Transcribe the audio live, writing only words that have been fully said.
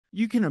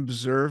You can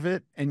observe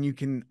it and you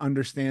can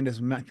understand as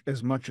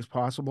much as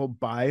possible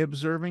by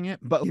observing it,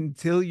 but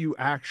until you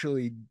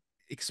actually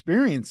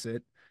experience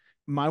it,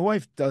 my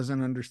wife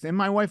doesn't understand.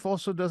 My wife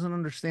also doesn't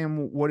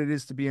understand what it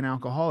is to be an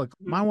alcoholic.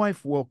 My Mhm.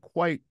 wife will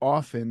quite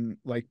often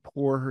like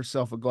pour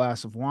herself a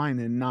glass of wine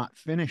and not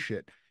finish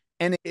it.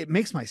 And it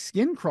makes my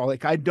skin crawl.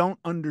 Like I don't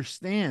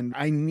understand.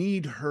 I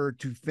need her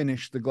to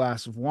finish the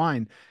glass of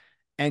wine.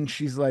 And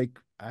she's like,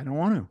 I don't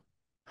want to.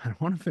 I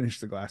don't want to finish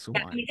the glass of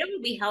Yeah, I wine. mean, it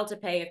would be hell to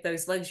pay if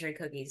those luxury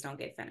cookies don't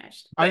get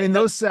finished. I But mean, the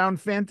those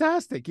sound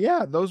fantastic.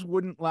 Yeah, those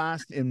wouldn't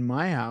last in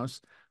my house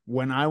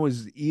when I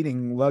was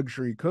eating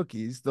luxury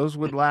cookies. Those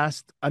would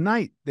last a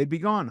night. They'd be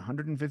gone.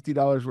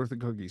 $150 worth of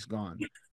cookies gone.